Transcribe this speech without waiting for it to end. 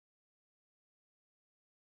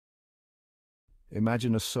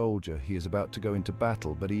Imagine a soldier. He is about to go into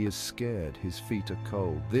battle, but he is scared. His feet are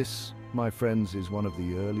cold. This, my friends, is one of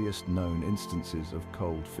the earliest known instances of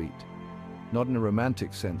cold feet. Not in a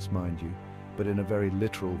romantic sense, mind you, but in a very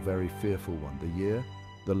literal, very fearful one. The year?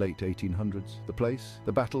 The late 1800s. The place?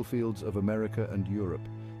 The battlefields of America and Europe.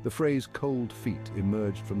 The phrase cold feet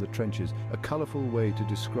emerged from the trenches, a colorful way to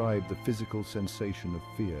describe the physical sensation of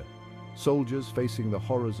fear. Soldiers facing the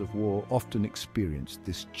horrors of war often experienced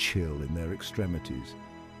this chill in their extremities.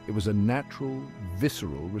 It was a natural,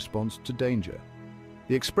 visceral response to danger.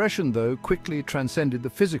 The expression, though, quickly transcended the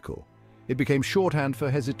physical. It became shorthand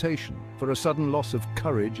for hesitation, for a sudden loss of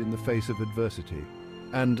courage in the face of adversity.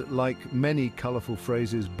 And like many colorful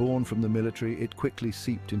phrases born from the military, it quickly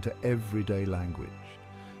seeped into everyday language.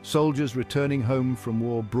 Soldiers returning home from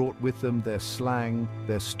war brought with them their slang,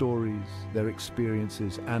 their stories, their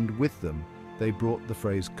experiences, and with them, they brought the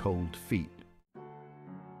phrase cold feet.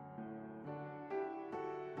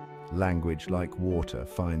 Language, like water,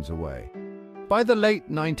 finds a way. By the late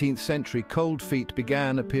 19th century, cold feet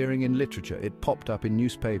began appearing in literature. It popped up in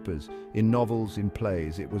newspapers, in novels, in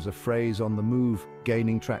plays. It was a phrase on the move,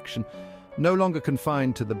 gaining traction. No longer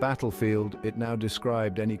confined to the battlefield, it now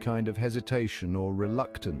described any kind of hesitation or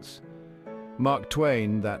reluctance. Mark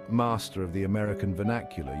Twain, that master of the American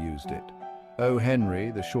vernacular, used it. O.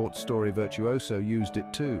 Henry, the short story virtuoso, used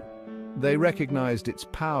it too. They recognized its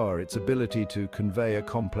power, its ability to convey a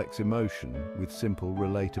complex emotion with simple,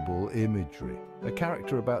 relatable imagery. A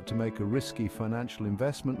character about to make a risky financial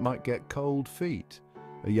investment might get cold feet.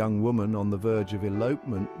 A young woman on the verge of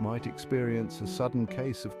elopement might experience a sudden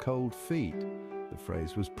case of cold feet. The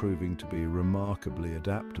phrase was proving to be remarkably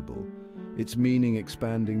adaptable, its meaning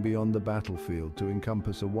expanding beyond the battlefield to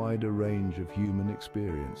encompass a wider range of human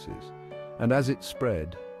experiences. And as it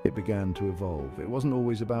spread, it began to evolve. It wasn't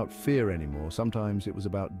always about fear anymore. Sometimes it was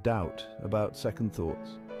about doubt, about second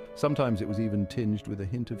thoughts. Sometimes it was even tinged with a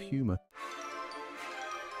hint of humor.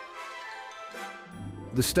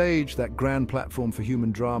 The stage, that grand platform for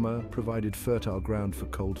human drama, provided fertile ground for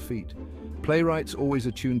cold feet. Playwrights, always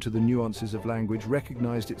attuned to the nuances of language,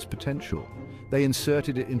 recognized its potential. They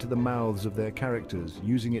inserted it into the mouths of their characters,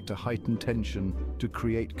 using it to heighten tension, to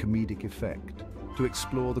create comedic effect, to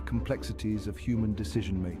explore the complexities of human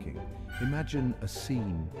decision-making. Imagine a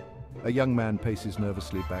scene. A young man paces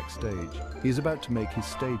nervously backstage. He is about to make his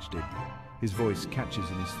stage debut. His voice catches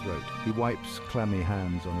in his throat. He wipes clammy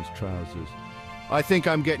hands on his trousers. "I think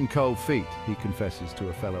I'm getting cold feet," he confesses to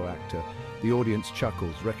a fellow actor. The audience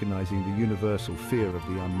chuckles, recognizing the universal fear of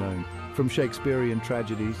the unknown. From Shakespearean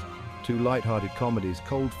tragedies to light-hearted comedies,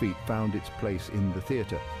 cold feet found its place in the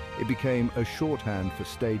theatre. It became a shorthand for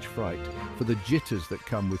stage fright, for the jitters that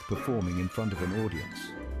come with performing in front of an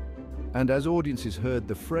audience. And as audiences heard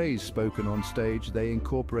the phrase spoken on stage, they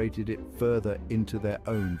incorporated it further into their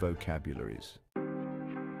own vocabularies.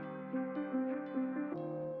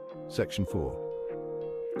 Section 4.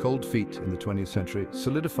 Cold feet in the 20th century,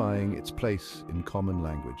 solidifying its place in common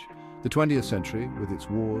language. The 20th century, with its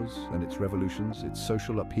wars and its revolutions, its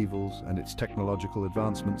social upheavals and its technological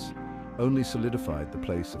advancements, only solidified the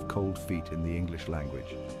place of cold feet in the English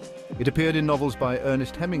language. It appeared in novels by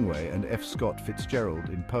Ernest Hemingway and F. Scott Fitzgerald,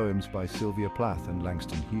 in poems by Sylvia Plath and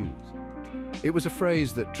Langston Hughes. It was a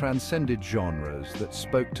phrase that transcended genres, that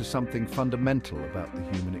spoke to something fundamental about the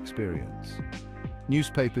human experience.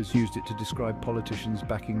 Newspapers used it to describe politicians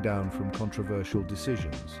backing down from controversial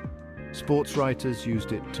decisions. Sports writers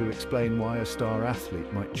used it to explain why a star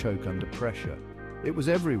athlete might choke under pressure. It was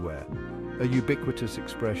everywhere, a ubiquitous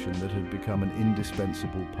expression that had become an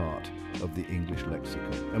indispensable part of the English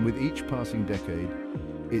lexicon. And with each passing decade,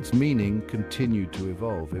 its meaning continued to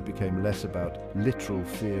evolve. It became less about literal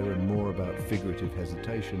fear and more about figurative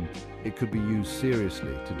hesitation. It could be used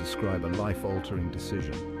seriously to describe a life-altering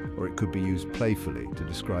decision, or it could be used playfully to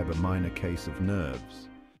describe a minor case of nerves.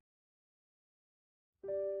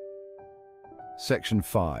 Section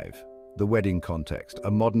 5. The wedding context,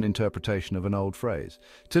 a modern interpretation of an old phrase.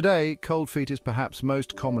 Today, cold feet is perhaps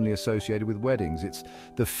most commonly associated with weddings. It's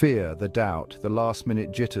the fear, the doubt, the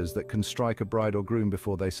last-minute jitters that can strike a bride or groom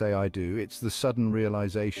before they say "I do." It's the sudden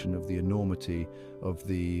realization of the enormity of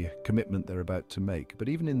the commitment they're about to make. But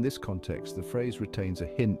even in this context, the phrase retains a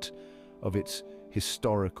hint of its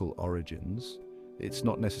historical origins. It's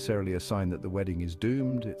not necessarily a sign that the wedding is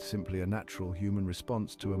doomed. It's simply a natural human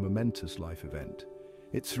response to a momentous life event.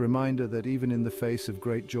 It's a reminder that even in the face of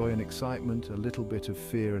great joy and excitement, a little bit of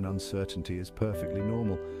fear and uncertainty is perfectly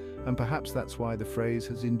normal. And perhaps that's why the phrase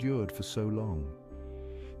has endured for so long.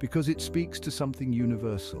 Because it speaks to something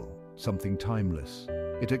universal, something timeless.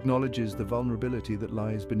 It acknowledges the vulnerability that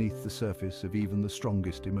lies beneath the surface of even the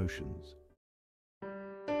strongest emotions.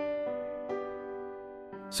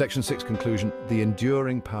 Section 6 conclusion, the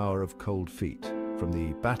enduring power of cold feet. From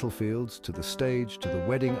the battlefields to the stage to the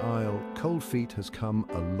wedding aisle, cold feet has come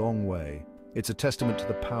a long way. It's a testament to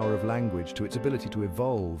the power of language, to its ability to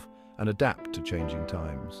evolve and adapt to changing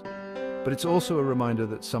times. But it's also a reminder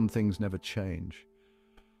that some things never change.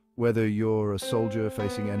 Whether you're a soldier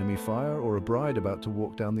facing enemy fire or a bride about to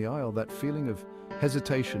walk down the aisle, that feeling of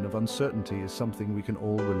hesitation, of uncertainty is something we can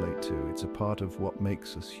all relate to. It's a part of what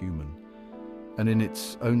makes us human. And in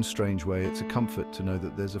its own strange way, it's a comfort to know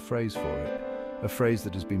that there's a phrase for it. A phrase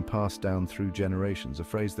that has been passed down through generations, a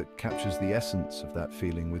phrase that captures the essence of that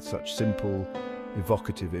feeling with such simple,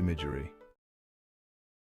 evocative imagery.